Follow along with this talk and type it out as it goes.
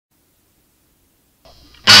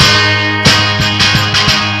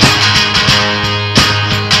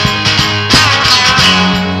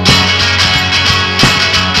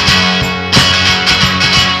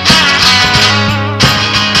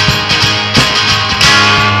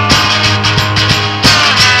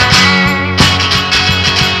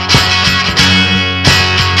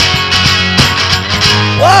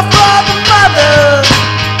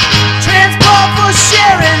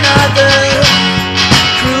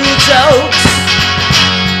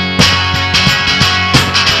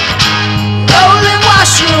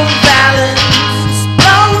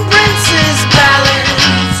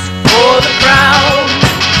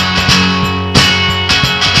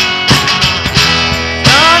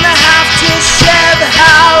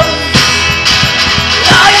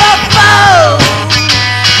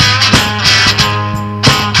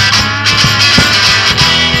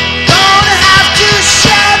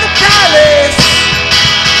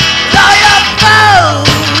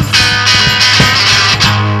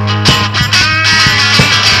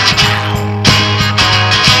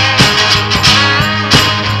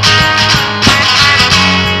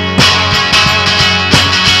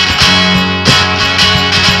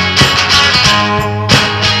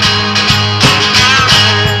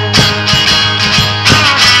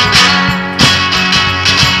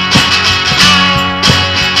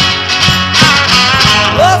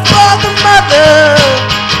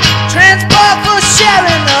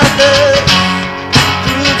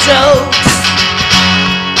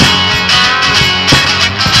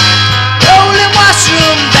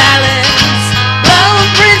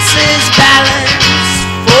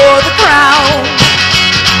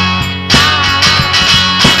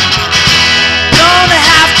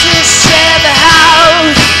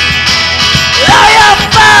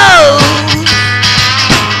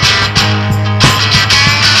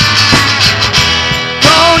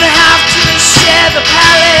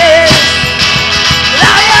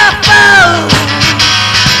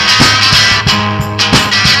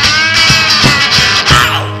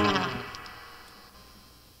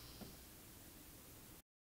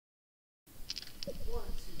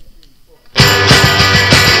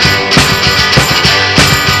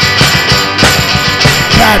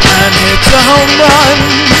Batman hits a home run,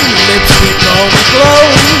 lipstick on the glow,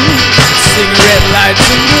 cigarette lights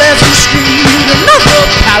in Pleasant Street, another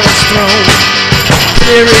palace throne.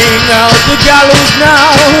 Clearing out the gallows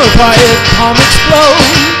now, a quiet palm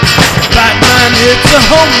explodes. Batman hits a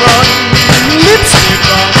home run, lipstick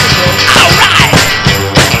on the glow. Alright!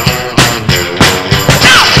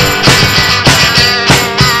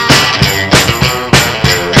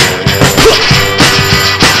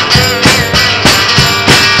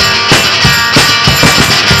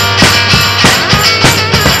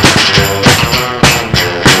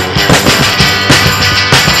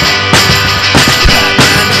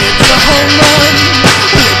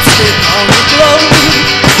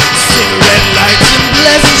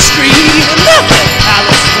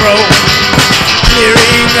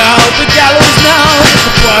 Clearing out the gallows now,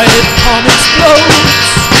 the quiet palm explodes.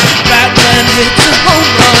 Batman hits a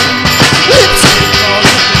home run, lipstick on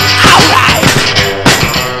the glow. Alright!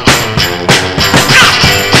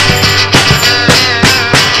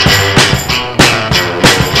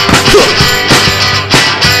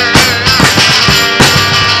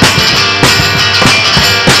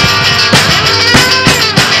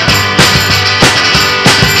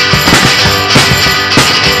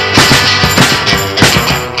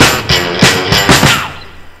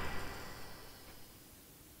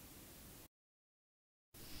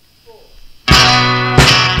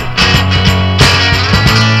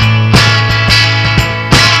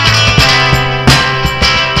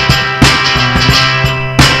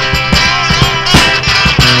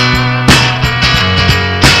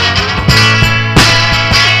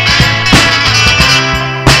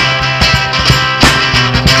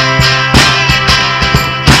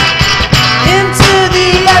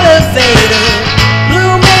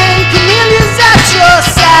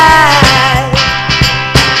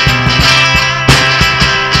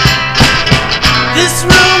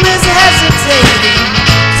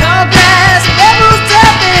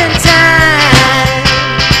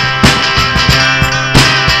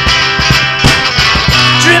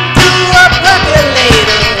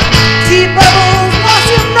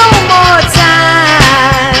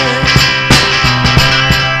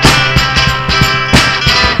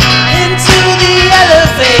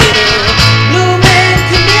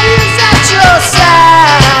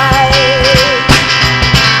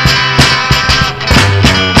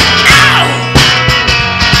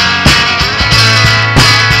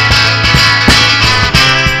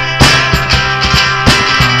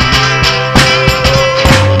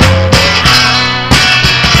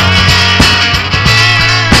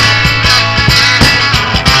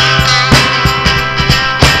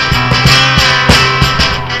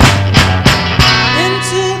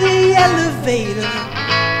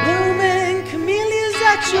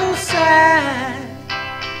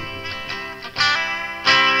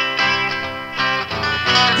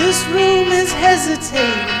 This room is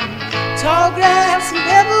hesitating, tall grass and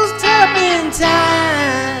pebbles, turpentine.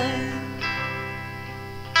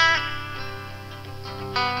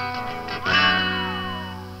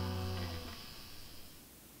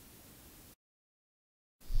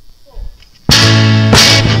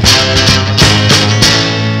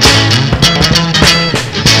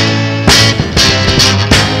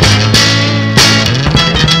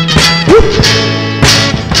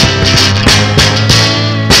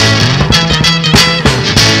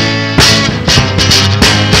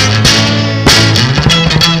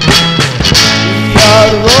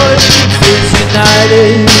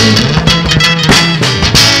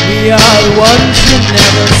 We are the ones you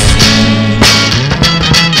never see.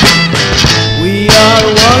 We are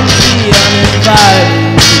the ones the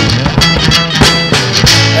uninvited,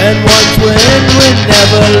 and once we're in, we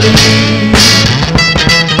never leave.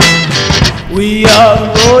 We are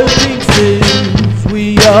Royal Pink Fizz. We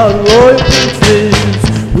are Royal Pink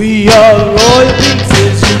Fizz. We are Royal Pink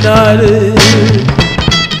Fizz United.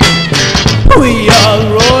 We are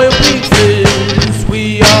Royal Pink Fizz.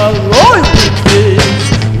 We are Royal Pink Fizz.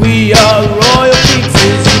 We are Royal Pink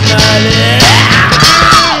Fizz United.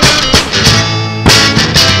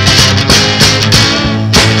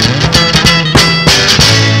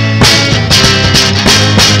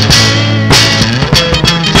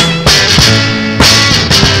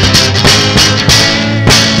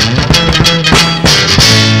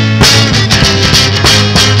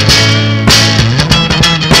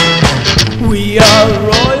 We are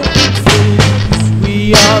Royal Pink Fizz.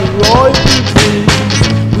 We are Royal Pink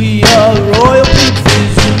Fizz. We are Royal Pink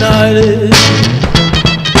Fizz United.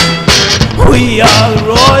 We are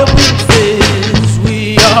Royal Pink Fizz.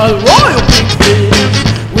 We are Royal Pink Fizz.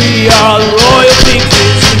 are the royal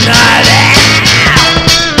pictures united.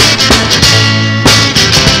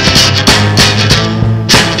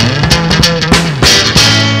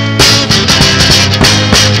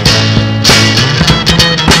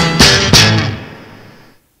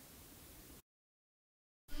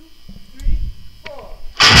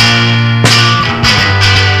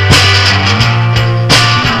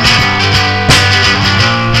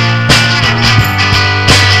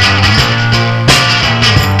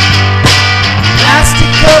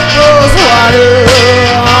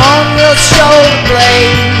 On the shoulder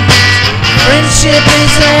blades, friendship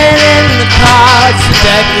isn't in the cards, the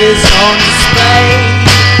deck is on display.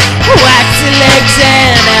 Waxy legs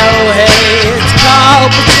and